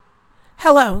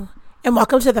Hello, and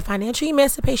welcome to the Financial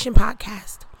Emancipation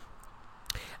Podcast.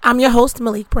 I'm your host,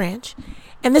 Malik Branch,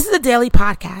 and this is a daily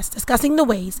podcast discussing the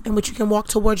ways in which you can walk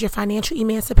towards your financial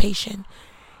emancipation,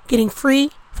 getting free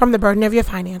from the burden of your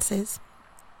finances.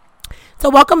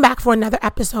 So welcome back for another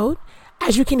episode.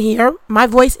 As you can hear, my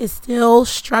voice is still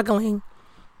struggling,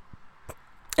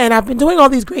 and I've been doing all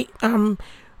these great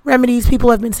remedies people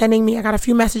have been sending me. I got a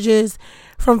few messages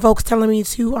from folks telling me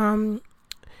to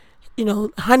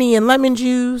honey and lemon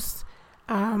juice,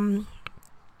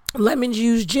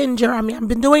 ginger. I've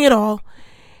been doing it all,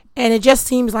 and it just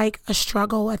seems like a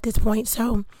struggle at this point.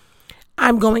 So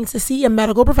I'm going to see a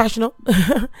medical professional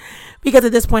because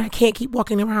at this point I can't keep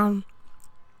walking around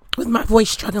with my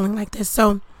voice struggling like this.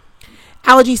 So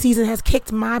allergy season has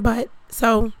kicked my butt.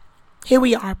 So here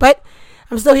we are, but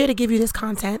I'm still here to give you this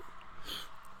content.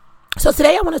 So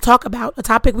today I want to talk about a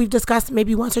topic we've discussed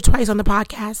maybe once or twice on the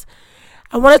podcast.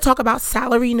 I want to talk about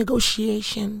salary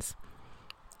negotiations.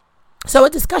 So a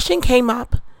discussion came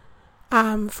up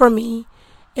for me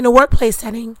in a workplace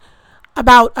setting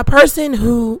about a person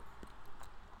who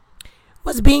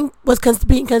was being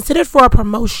considered for a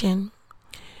promotion,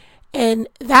 and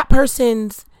that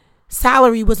person's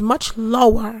salary was much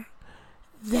lower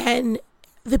than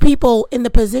the people in the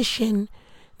position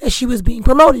that she was being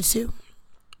promoted to.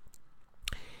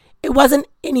 It wasn't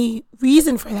any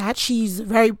reason for that. She's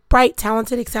very bright,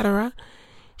 talented, etc.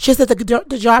 It's just that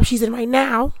the job she's in right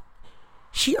now,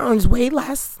 she earns way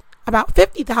less, about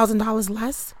 $50,000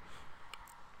 less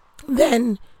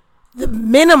than the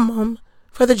minimum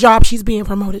for the job she's being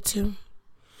promoted to.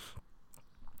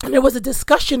 And there was a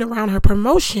discussion around her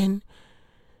promotion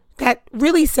that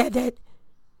really said that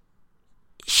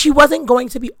she wasn't going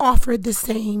to be offered the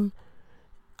same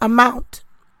amount.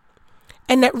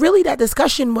 And that really that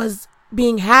discussion was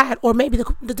being had, or maybe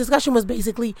the discussion was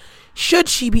basically, should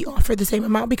she be offered the same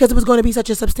amount because it was going to be such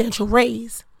a substantial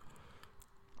raise?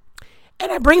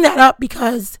 And I bring that up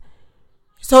because,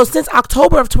 so since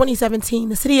October of 2017,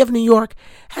 the city of New York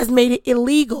has made it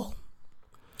illegal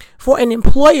for an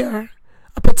employer,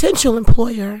 a potential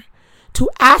employer, to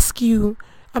ask you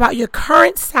about your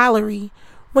current salary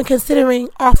when considering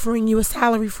offering you a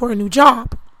salary for a new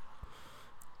job.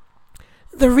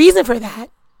 The reason for that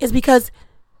is because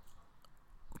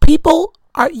people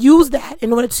use that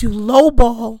in order to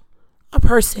lowball a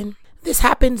person. This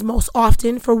happens most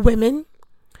often for women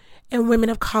and women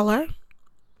of color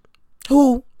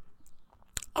who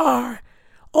are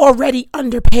already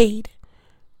underpaid.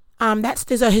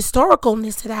 There's a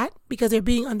historicalness to that because they're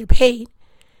being underpaid.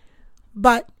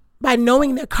 But by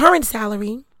knowing their current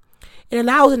salary, it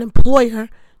allows an employer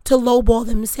to lowball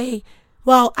them and say,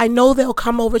 well, I know they'll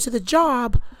come over to the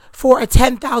job for a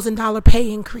 $10,000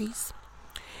 pay increase.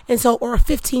 And so, or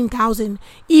 $15,000,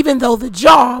 even though the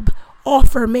job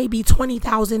offer maybe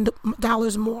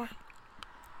 $20,000 more.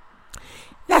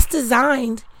 That's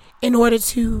designed in order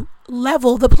to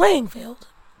level the playing field.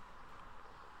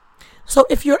 So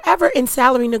if you're ever in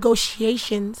salary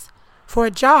negotiations for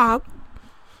a job,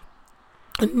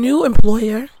 a new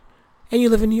employer, and you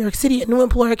live in New York City, a new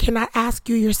employer cannot ask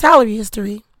you your salary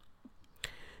history.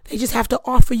 They just have to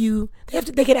offer you,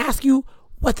 they can ask you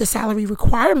what the salary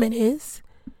requirement is,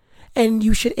 and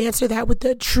you should answer that with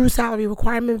the true salary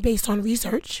requirement based on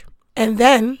research, and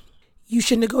then you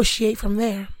should negotiate from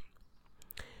there.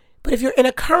 But if you're in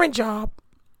a current job,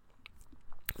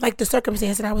 like the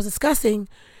circumstance that I was discussing,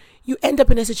 you end up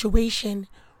in a situation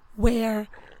where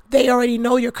they already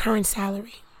know your current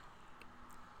salary.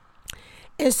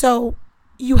 And so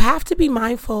you have to be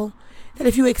mindful that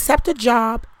if you accept a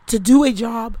job to do a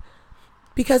job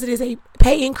because it is a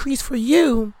pay increase for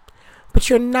you, but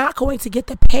you're not going to get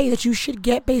the pay that you should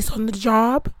get based on the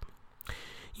job,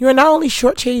 you're not only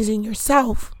shortchanging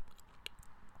yourself,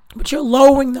 but you're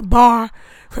lowering the bar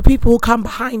for people who come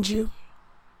behind you.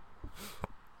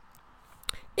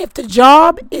 If the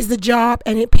job is the job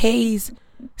and it pays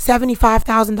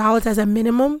 $75,000 as a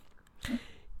minimum,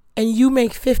 and you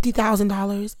make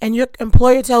 $50,000, and your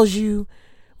employer tells you,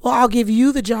 well, I'll give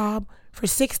you the job for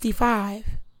 $65,000,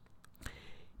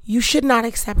 you should not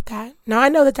accept that. Now, I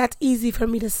know that that's easy for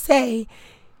me to say,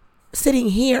 sitting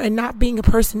here and not being a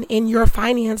person in your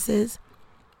finances,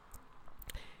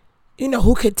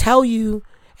 who could tell you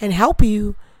and help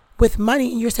you with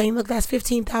money, and you're saying, look, that's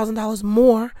 $15,000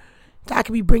 more that I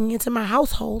could be bringing into my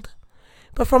household.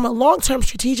 But from a long-term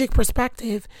strategic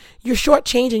perspective, you're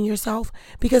shortchanging yourself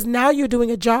because now you're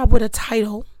doing a job with a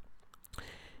title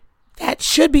that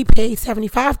should be paid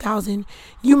 $75,000.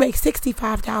 You make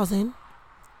 $65,000,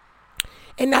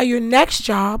 and now your next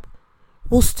job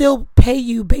will still pay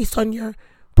you based on your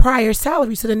prior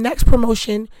salary. So the next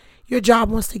promotion, your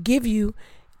job wants to give you,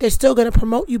 they're still going to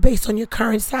promote you based on your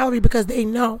current salary because they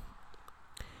know.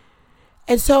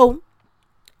 And so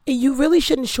you really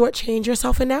shouldn't shortchange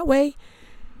yourself in that way.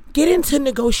 Get into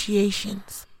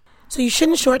negotiations. So you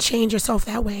shouldn't shortchange yourself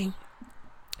that way.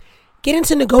 Get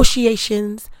into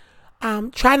negotiations.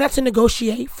 Try not to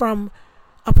negotiate from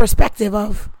a perspective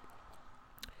of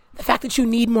the fact that you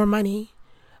need more money.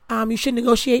 You should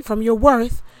negotiate from your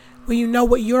worth, where you know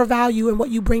what your value and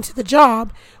what you bring to the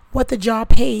job, what the job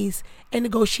pays, and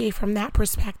negotiate from that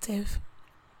perspective.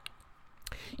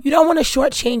 You don't want to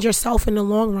shortchange yourself in the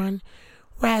long run,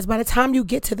 whereas by the time you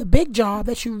get to the big job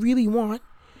that you really want,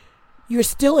 you're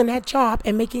still in that job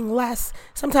and making less,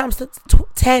 sometimes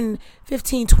 $10,000,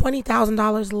 $15,000,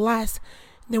 $20,000 less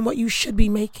than what you should be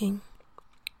making.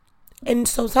 And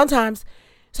so sometimes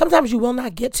you will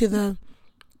not get to the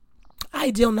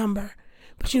ideal number,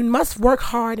 but you must work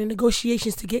hard in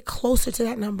negotiations to get closer to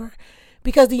that number,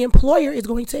 because the employer is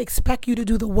going to expect you to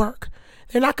do the work.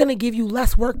 They're not going to give you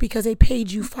less work because they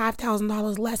paid you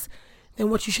 $5,000 less than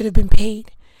what you should have been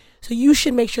paid. So you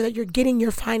should make sure that you're getting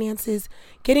your finances,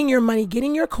 getting your money,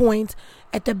 getting your coins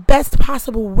at the best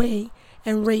possible way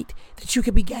and rate that you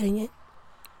could be getting it.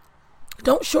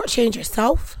 Don't shortchange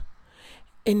yourself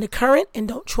in the current, and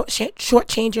don't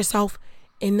shortchange yourself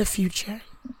in the future.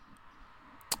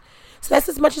 So that's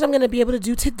as much as I'm going to be able to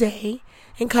do today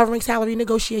in covering salary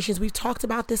negotiations. We've talked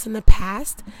about this in the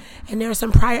past, and there are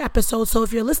some prior episodes. So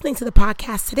if you're listening to the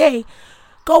podcast today,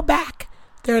 go back.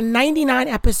 There are 99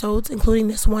 episodes, including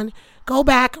this one. Go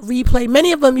back, replay.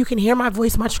 Many of them you can hear my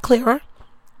voice much clearer.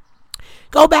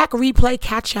 Go back, replay,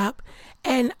 catch up.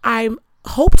 And I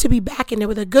hope to be back in there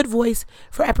with a good voice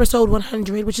for episode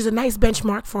 100, which is a nice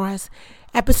benchmark for us.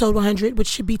 Episode 100, which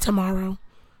should be tomorrow.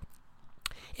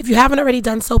 If you haven't already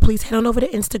done so, please head on over to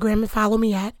Instagram and follow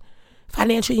me at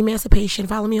Financial Emancipation.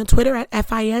 Follow me on Twitter at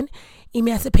FIN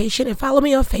Emancipation, and follow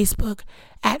me on Facebook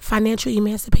at Financial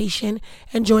Emancipation,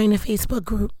 and join the Facebook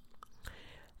group.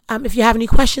 If you have any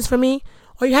questions for me,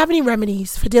 or you have any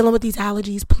remedies for dealing with these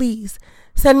allergies, please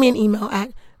send me an email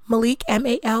at Malik,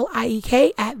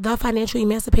 MALIEK, at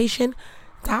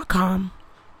thefinancialemancipation.com.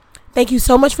 Thank you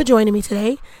so much for joining me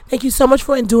today. Thank you so much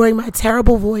for enduring my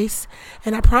terrible voice.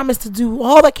 And I promise to do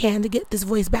all I can to get this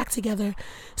voice back together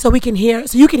so you can hear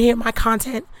my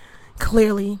content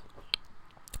clearly.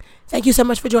 Thank you so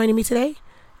much for joining me today.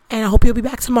 And I hope you'll be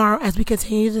back tomorrow as we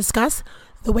continue to discuss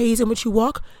the ways in which you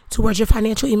walk towards your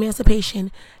financial emancipation,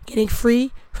 getting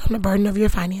free from the burden of your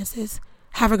finances.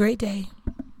 Have a great day.